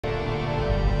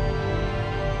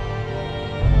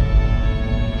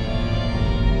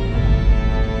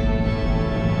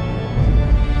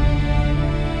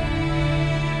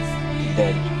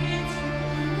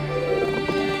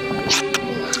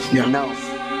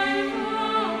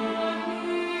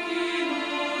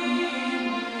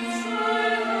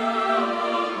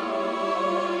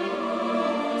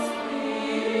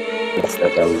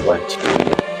that I would want you to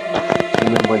hear.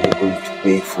 Remember, you're going to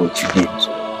pay for what you did.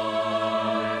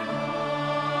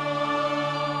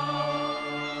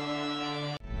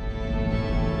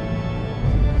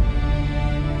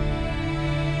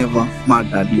 Never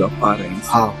murdered your parents.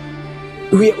 How?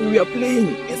 We are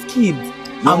playing as kids.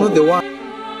 No. I'm not the one.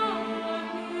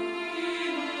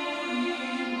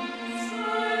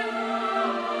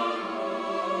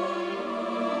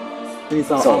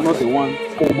 So, I'm not the one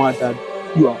who murdered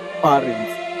your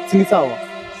parents. Sinisawa.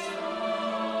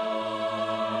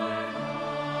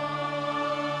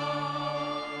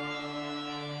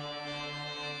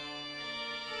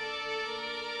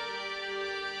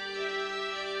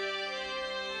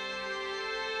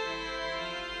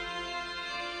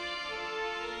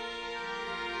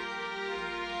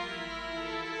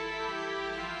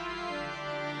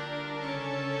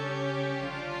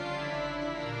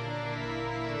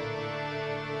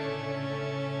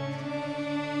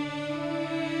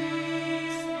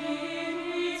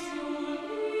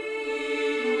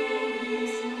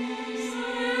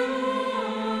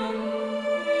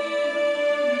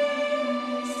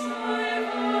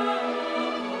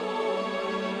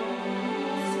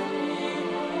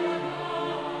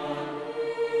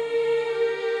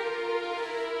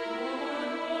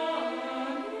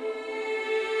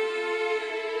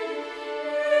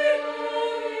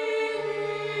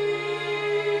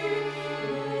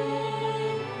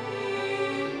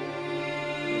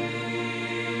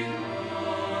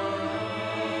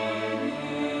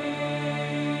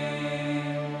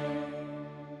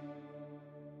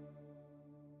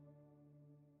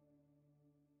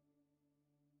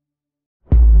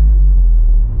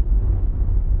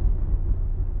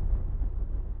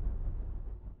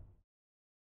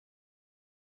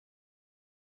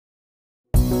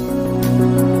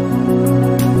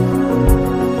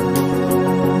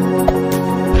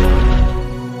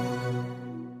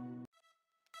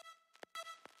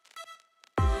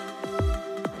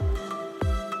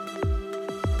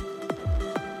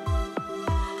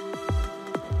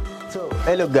 So,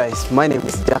 hello guys, my name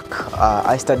is Jack.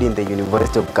 I study in the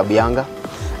University of Kabianga,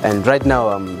 and right now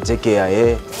I'm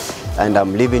JKIA and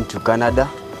I'm living to Canada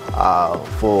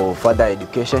for further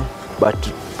education. But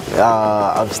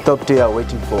I've stopped here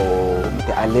waiting for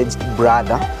the alleged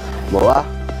brother, Moha.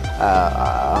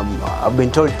 I've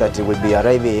been told that he will be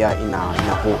arriving here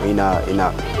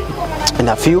in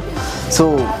a few.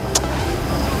 So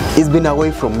he's been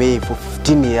away from me for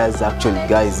 15 years actually,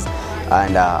 guys.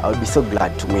 And I'll be so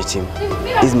glad to meet him.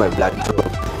 He's my blood bro,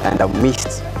 and I've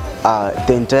missed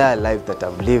the entire life that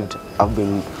I've lived. I've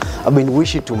been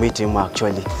wishing to meet him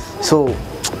actually. So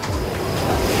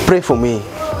pray for me.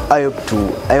 I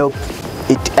hope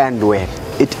it ends well.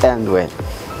 It ends well.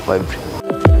 Bye.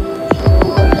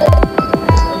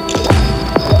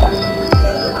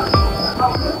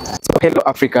 Hello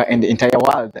Africa and the entire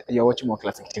world. You're watching More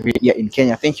Classic TV here in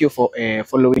Kenya. Thank you for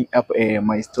following up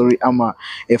my story.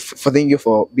 Thank you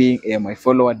for being my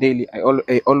follower daily. I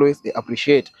always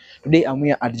appreciate. Today I'm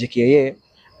here at JKA.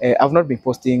 I've not been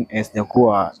posting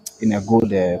sijakuwa in a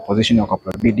good position ya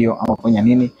kupload video ama kufanya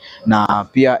nini, na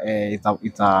pia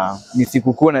ni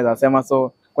sikukuu naweza sema,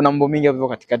 so kuna mambo mingi hapo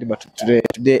katikati, but today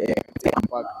I'm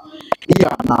back.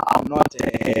 Yeah, I'm not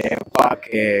back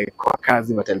kwa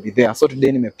kazi, but I'll be there. So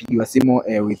today nimepigiwa simu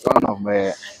with one of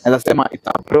naweza sema it's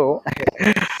a bro.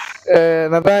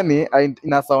 Nadhani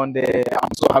ina sound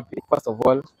I'm so happy first of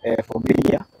all for being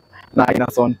here. Na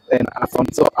ina sound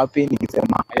so happy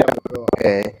nikisema bro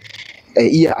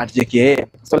here at JKA.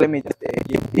 So let me just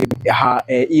give her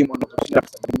him on the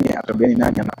opportunity atabeni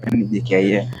nani anapenda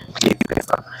JKA.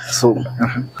 So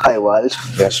hi world.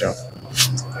 Yeah, sure.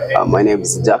 My name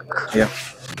is Jack. Yeah.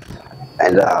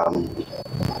 And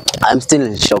I'm still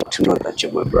in shock to know that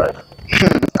you're my brother.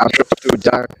 I'm shocked to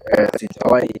Jack since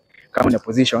Hawaii come in a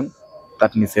position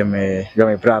that niseme you're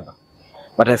my brother.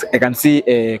 But I can see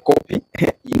a copy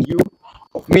in you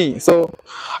of me. So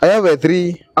I have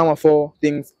 3 or 4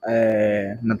 things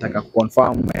nataka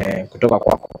confirm kutoka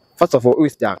kwako. First of all, who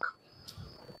is Jack?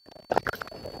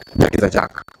 Jack is a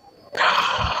Jack.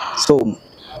 So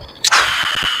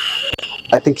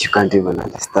I think you can't even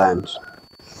understand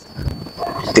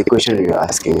the question you're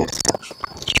asking yourself.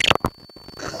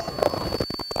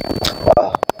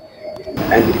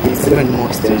 And it's even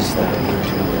more strange than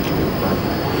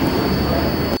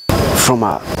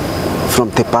from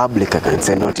the public, I can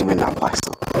say, not even a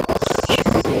person.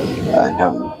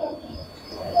 And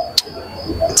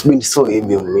it's been so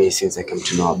heavy on me since I came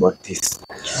to know about this,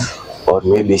 or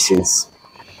maybe since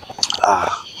I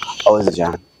was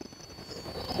young.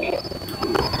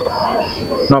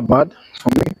 Not bad for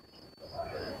me.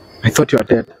 I thought you were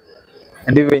dead.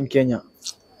 And even in Kenya,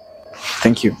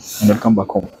 Thank you, and welcome back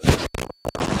home.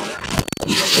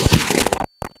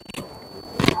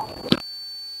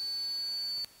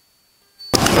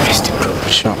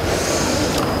 Sure.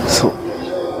 So,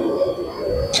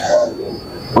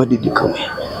 why did you come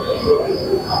here?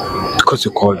 Because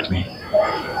you called me.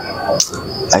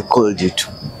 I called you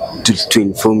to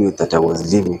inform you that I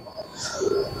was leaving.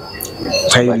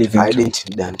 Why are you But leaving?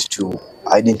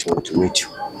 I didn't want to meet you.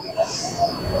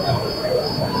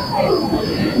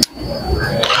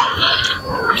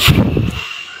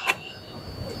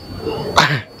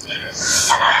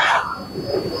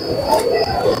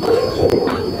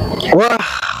 Wow,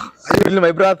 are you really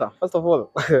my brother? First of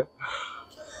all,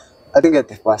 I think you're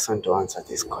the person to answer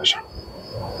this question.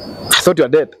 I thought you were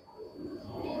dead.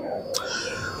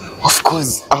 Of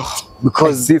course,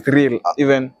 Because this real,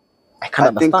 even I can't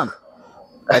understand.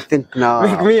 I think now.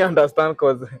 Make me understand,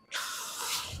 cause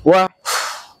what?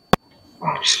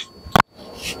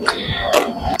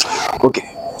 Okay,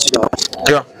 you know,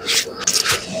 Yeah.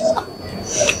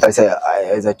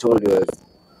 as I told you,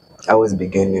 I was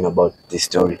beginning about this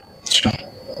story. Sure.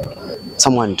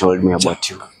 Someone told me about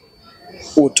you.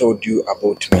 Who told you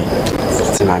about me?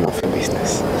 It's none of your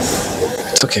business.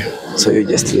 It's okay. So you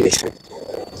just listen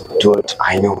to what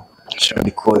I know. Sure.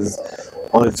 Because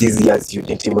all these years you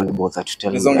didn't even bother to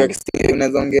tell me.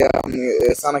 Unazongea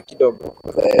sana kidogo.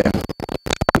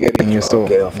 Getting you so.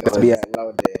 Okay, of Let's course. be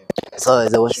allowed. So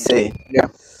as I was saying, Yeah.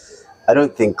 I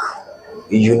don't think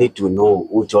you need to know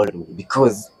who told me,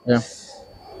 because Yeah.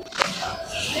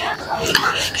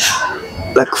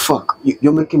 like fuck,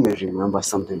 you're making me remember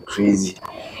something crazy.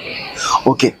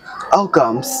 Okay, how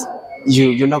comes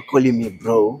you're not calling me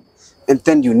bro, and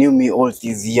then you knew me all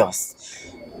these years?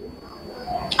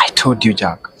 I told you,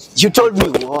 Jack. You told me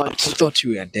I what? thought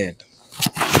you were dead.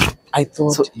 I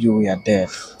thought So- you were dead.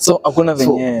 So hakuna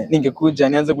venye ningekuja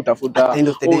nianze kutafuta At the end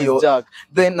of the who day, is you're- Jack.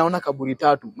 Then naona kaburi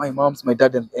tatu, my mom's, my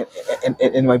dad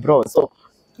and my bro. So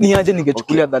niaje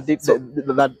ningechukulia Okay.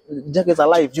 that Jack is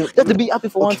alive. Just be happy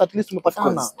for once, at least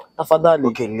tumepatana. course. Tafadhali.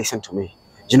 Okay, listen to me.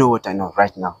 You know what I know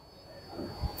right now?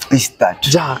 Is that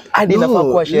Jack, hadi No, inafaa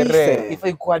kuwa sherehe. listen.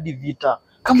 Ifai kuwa hadi vita.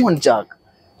 Come on, Jack.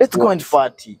 Let's go and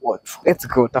party. what? Let's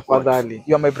go, tafadhali.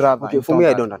 You are my brother. Okay, for me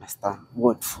I don't understand.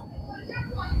 What?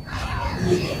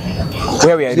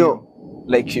 Where were No. you?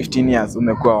 Like 15 years,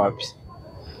 umekuwa wapi?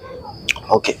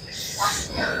 Okay.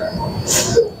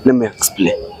 Let me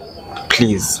explain.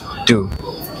 Please, do.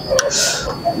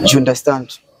 You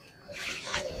understand?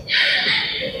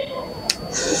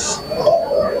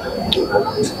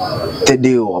 The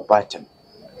day we were partying,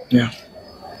 Yeah.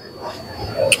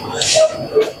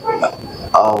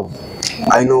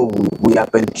 I know we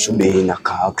happened to be in a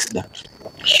car accident,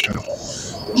 Sure.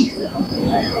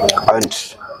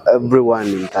 and everyone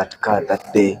in that car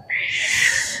that day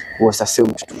was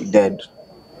assumed to be dead.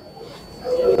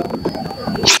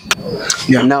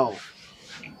 Yeah. Now,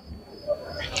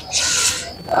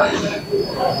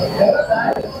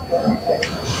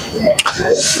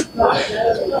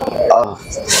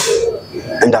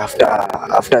 and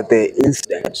after the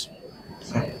incident,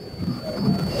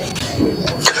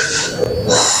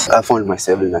 I found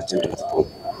myself in a children's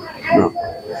home. No.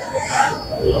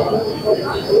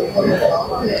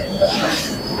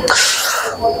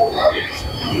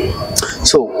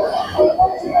 So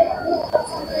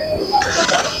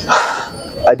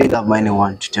I didn't have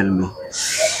anyone to tell me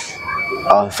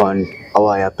how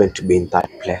I happened to be in that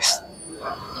place.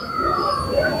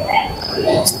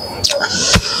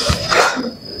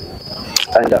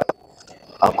 And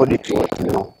according to what you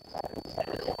know,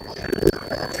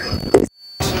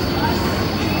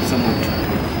 someone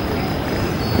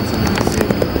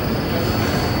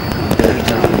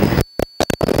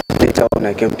later on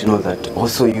I came to know that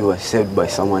also you were saved by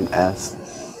someone else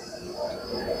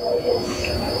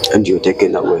and you were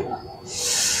taken away.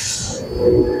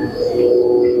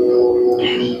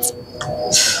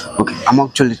 Okay, I'm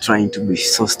actually trying to be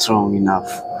so strong enough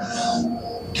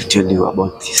to tell you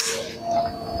about this.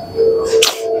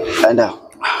 And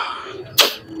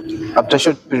after a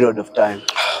short period of time,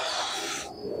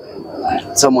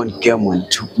 someone came and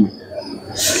took me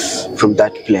from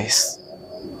that place.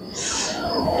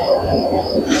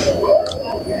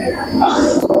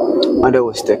 And I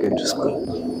was taken to school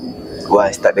where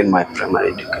I started my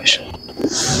primary education.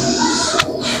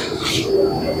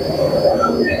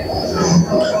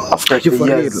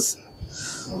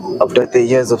 After the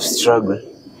years of struggle,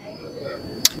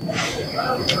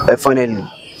 I finally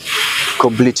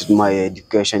completed my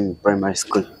education in primary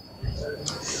school.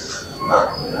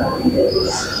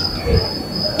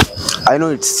 I know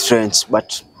it's strange,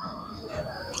 but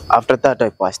after that I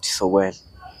passed so well.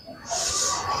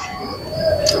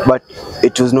 But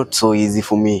it was not so easy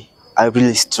for me. I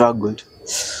really struggled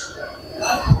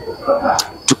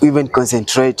to even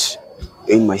concentrate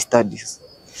in my studies.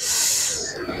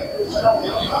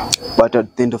 But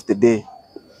at the end of the day,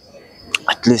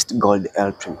 at least God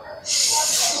helped me.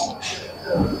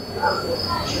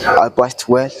 I passed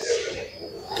well,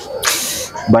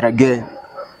 but again,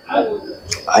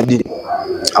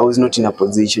 I was not in a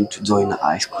position to join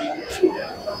high school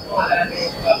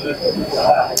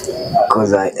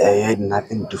because I had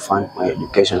nothing to fund my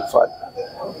education for.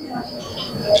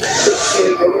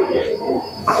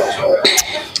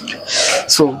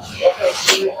 So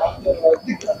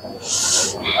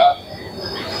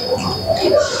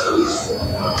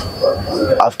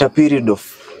after a period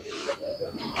of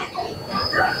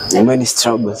many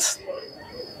struggles,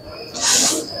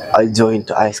 I joined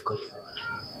high school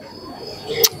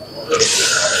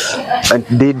and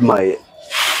did my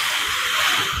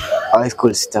high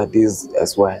school studies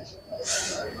as well.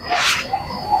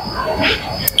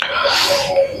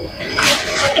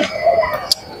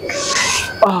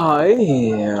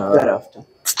 Thereafter,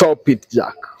 Stop it,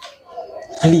 Jack.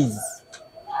 Please.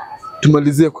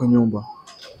 Tumalizie kwa nyumba.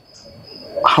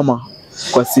 Ama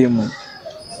kwa simu.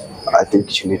 I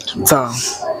think you need to know.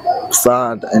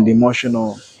 Sad and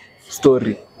emotional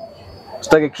story.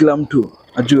 Tutake kila mtu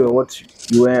ajue what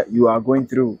you are going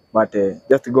through, but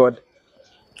just God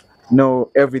know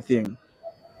everything.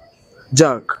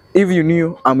 Jack, if you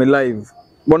knew I'm alive,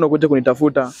 mbona kuja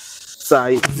kunitafuta saa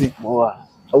hizi? Moha,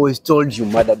 I was told you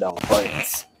murdered our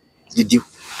parents. Did you?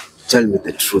 Tell me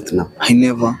the truth now. I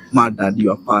never murdered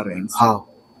your parents. How?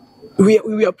 We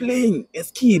were playing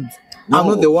as kids. No. I'm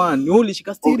not the one. You only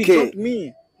Shikastiri taught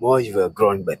me. Moha, you were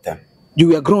grown by then. You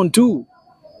were grown too.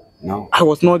 No. I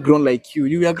was not grown like you.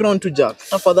 You were grown too, Jack.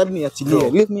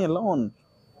 Leave me alone.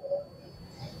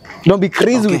 Don't be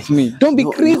crazy with me. Don't be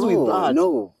crazy with that.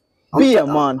 No. Be a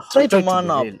man. Try to man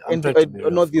up. And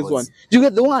not this one. You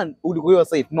get the one who go your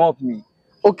side, not me.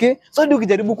 Okay? So do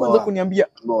ukijaribu kwanza kuniambia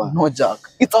no, Jack.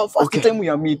 It's our first time we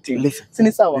are meeting. Listen.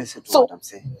 Sini sawa. Listen to what I'm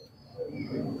saying.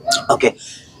 Okay.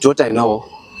 To what I know,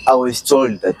 I was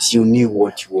told that you knew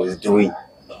what you was doing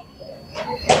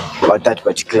at that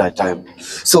particular time.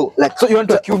 So you want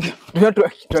to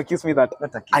accuse me that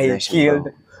I killed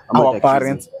no. our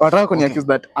parents? But how can you accuse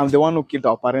that I'm the one who killed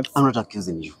our parents? I'm not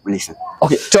accusing you. Listen.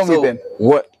 Okay, tell me then.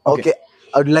 What? Okay.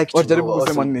 I would like to know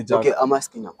also, okay, I'm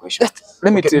asking a question.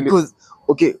 Let me tell you. Because,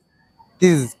 okay,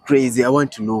 this is crazy. I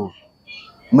want to know.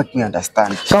 Make me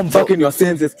understand. Come back in your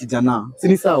senses, kijana.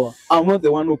 Sini sawa. I'm not the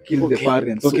one who killed the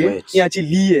parents, okay?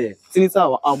 Niachilie. Sini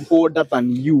sawa. I'm older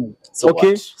than you. So okay?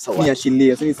 What? So what?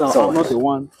 Niachilie. Sini sawa. So I'm not the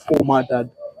one who murdered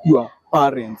your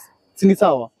parents. Sini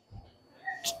sawa.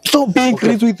 Stop being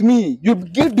crazy with me. You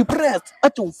get depressed.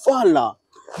 Achufala.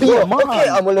 Be a man. Okay,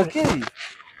 I'm okay.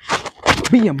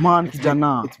 Be a man,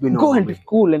 kijana. Go into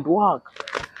school and work.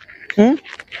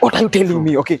 What are you telling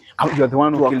me? Okay, you're the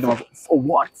one who killed them. For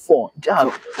what? For? Jack,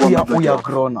 we are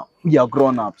grown up. We are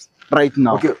grown ups right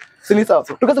now. Okay. Sinisa,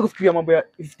 tukaanza kufikiria mambo ya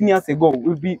 15 years ago.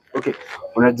 We'll be okay.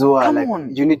 Unajua,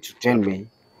 like, you need to tell me.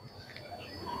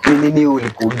 Nini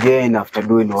ulikugain after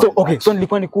doing all? So okay, so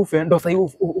nilikuwa nikufe ndo sasa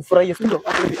ufurahie, si ndo?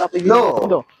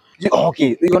 No.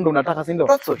 Okay, hiyo ndo unataka, si ndo?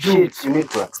 That's what shit you need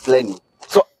to explain it.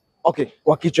 So okay,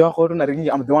 kwa kichwa yako tu naringi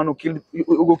I'm the one who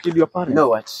killed your parents. You know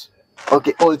what?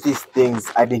 Okay, all these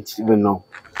things I didn't even know.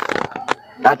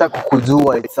 Hata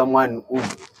kukujua it's someone who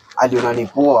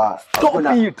alionanipoa. Stop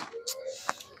it.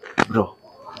 Bro.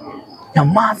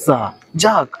 Nyamaza.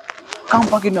 Jack, come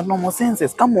back in your normal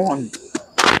senses. Come on.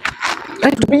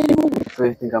 Try to be you. So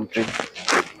you think I'm dreaming?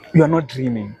 You are not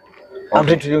dreaming. Okay. I'm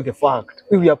trying to tell you the fact.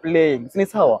 We are playing. Sini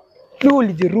sawa. Leo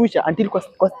ulijirusha until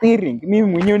kwa steering. Mimi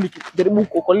mwenyewe nikijaribu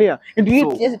kuokolea. And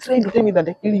you just trying to tell me that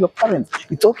I killed your parents.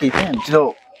 It's okay, man. You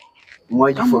know,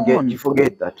 why you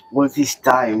forget that all this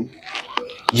time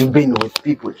you've been with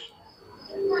people.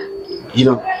 You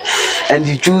know, and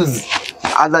you choose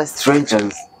other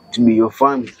strangers to be your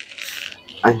family.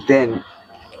 And then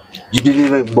you didn't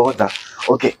even bother.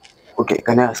 Okay,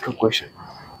 can I ask a question?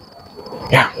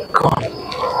 Yeah, go on.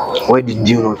 Why did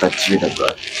you know that you had a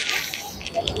brother?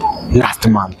 Last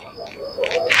month.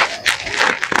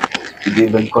 Did you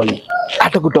even call him?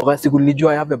 Hata kutoka siku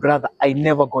nilijua I have a brother, I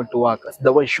never gone to work.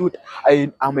 The way shoot,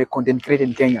 I'm a content creator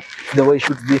in Kenya. The way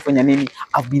shoot zifanya nini,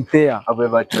 I've been there. I've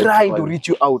ever tried to reach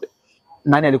you out.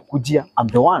 Nani alikujia? I'm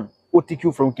the one who take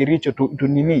you from Kericho to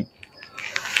nini.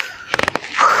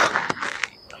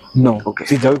 No, okay.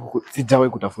 Sijawahi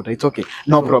kutafuta. It's okay.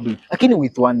 No problem. Lakini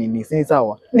with one nini, si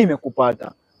sawa.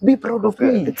 Nimekupata. Be proud of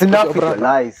me. It's enough with your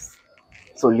lies.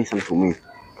 So listen to me.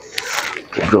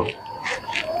 Okay, bro.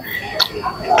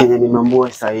 Kenya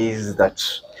nimeambiwa sahizi that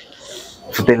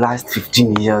for the last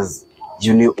 15 years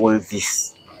you knew all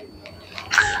this.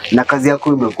 Na kazi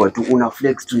yako imekuwa tu una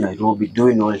flex to Nairobi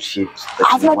doing all shit.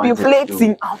 I've not been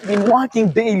flexing. I've been working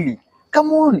daily.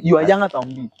 Come on, you are younger than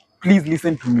me. Please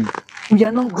listen to me. We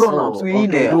are not grown-ups. We're in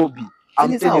Nairobi.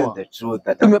 I'm telling you the truth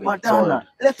that I've been told.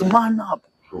 Let's man up.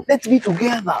 Let's be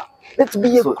together. Let's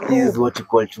be a group. This is what you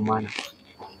call to man up.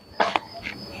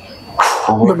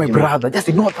 You're my brother. Just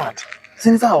ignore that.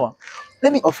 Sinisawa.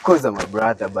 Of course I'm a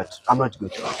brother, but I'm not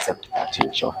going to accept that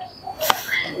in short.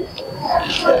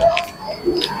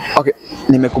 Okay,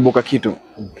 nimekumbuka kitu.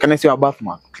 Can I see your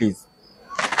birthmark, please?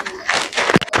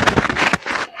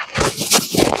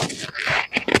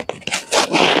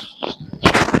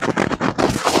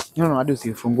 No, hadi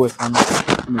usifungue sana.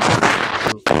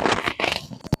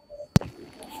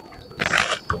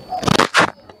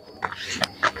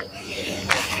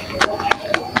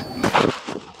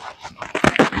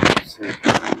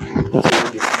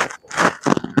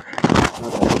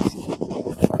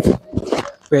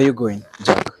 Where are you going,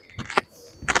 Jack?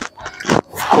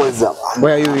 Of course,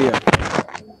 where are you here?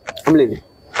 I'm leaving.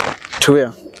 To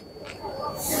where?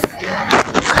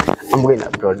 I'm going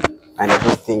abroad, and I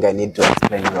don't think I need to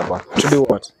explain you about this. To do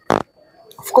what?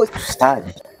 Of course, to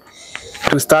study.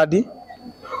 To study?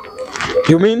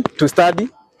 You mean to study?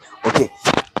 Okay.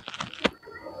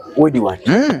 What do you want?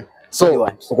 So,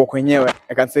 uko kwenyewe,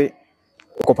 I can say,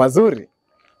 uko pazuri.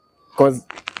 Because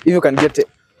if you can get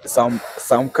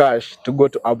some cash to go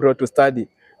to abroad to study,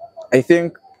 I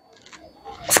think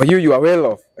for you, you are well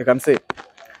off, I can say.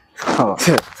 Oh.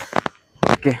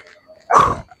 Okay.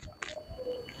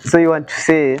 So you want to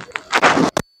say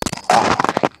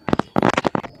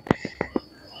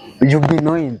you've been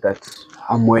knowing that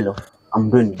I'm well off,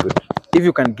 I'm doing good. If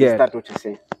you can get, is that what you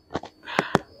say?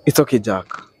 It's okay, Jack.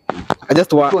 I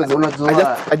just want.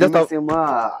 I just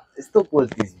stop all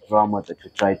this drama that you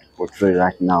try to portray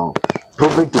right now.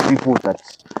 Prove to people that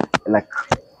like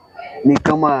ni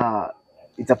kama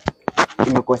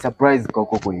imekuwa surprise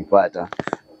kwako kunipata.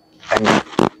 And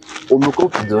umekuwa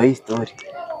ukijua hii story.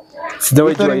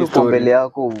 Sijawahi jua hii story. Mbele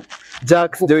yako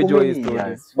Jack, sijawahi jua hii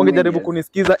story. Ungejaribu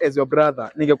kunisikiza as your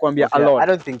brother, ningekuambia a lot. I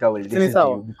don't think I will listen to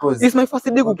you because it's my first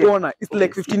day kukuona. It's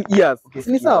like 15 years.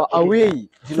 Sini sawa, away.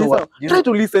 You know what? Try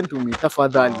to listen to me,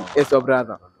 tafadhali, as your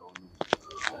brother.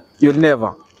 You'll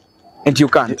never. And you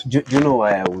can't. Do you know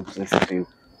why I would listen to you?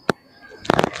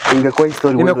 Ingekuwa hii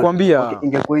story nimekuambia.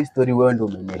 Ingekuwa hii story wewe ndio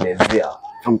umenielezea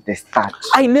from the start.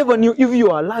 I never knew if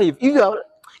you are alive. If you are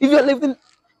alive, then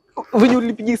when you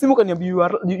lipigia simu kaniambia you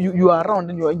are around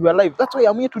and you are alive. That's why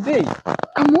I'm here today.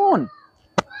 Come on.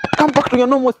 Come back to your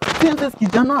normal senses,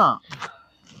 kijana.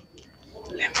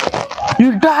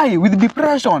 You'll die with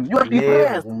depression. You are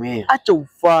depressed. Acha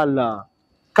ufala.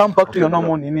 Come back to your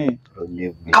normal nini.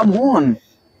 Come on.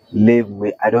 Leave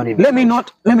me. I don't even. Let me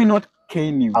not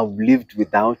cane you. I've lived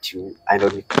without you.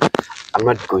 I'm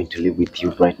not going to live with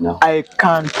you right now. I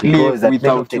can't live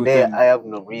without you. I have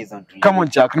no reason to live. Come on,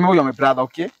 Jack. Remember you're my brother,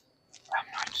 okay? I'm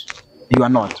not. You are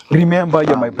not. Remember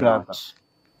you're my brother. Not.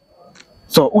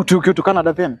 So, who took you to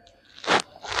Canada then?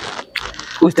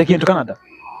 Who's taking you to Canada?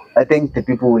 I think the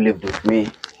people who lived with me.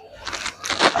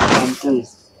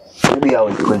 Maybe I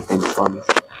will call them family.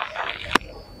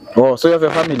 Oh, so you have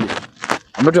a family?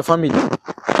 I'm not your family.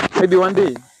 Maybe one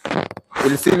day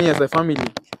you'll see me as a family.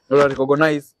 You'll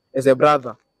recognize as a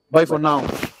brother. Bye for now.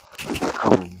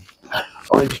 Come on. I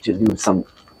want to tell you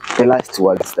the last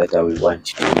words that I will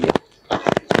want you to hear.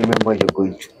 Remember, you're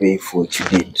going to pay for what you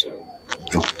did.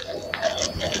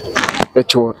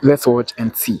 Let's watch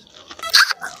and see.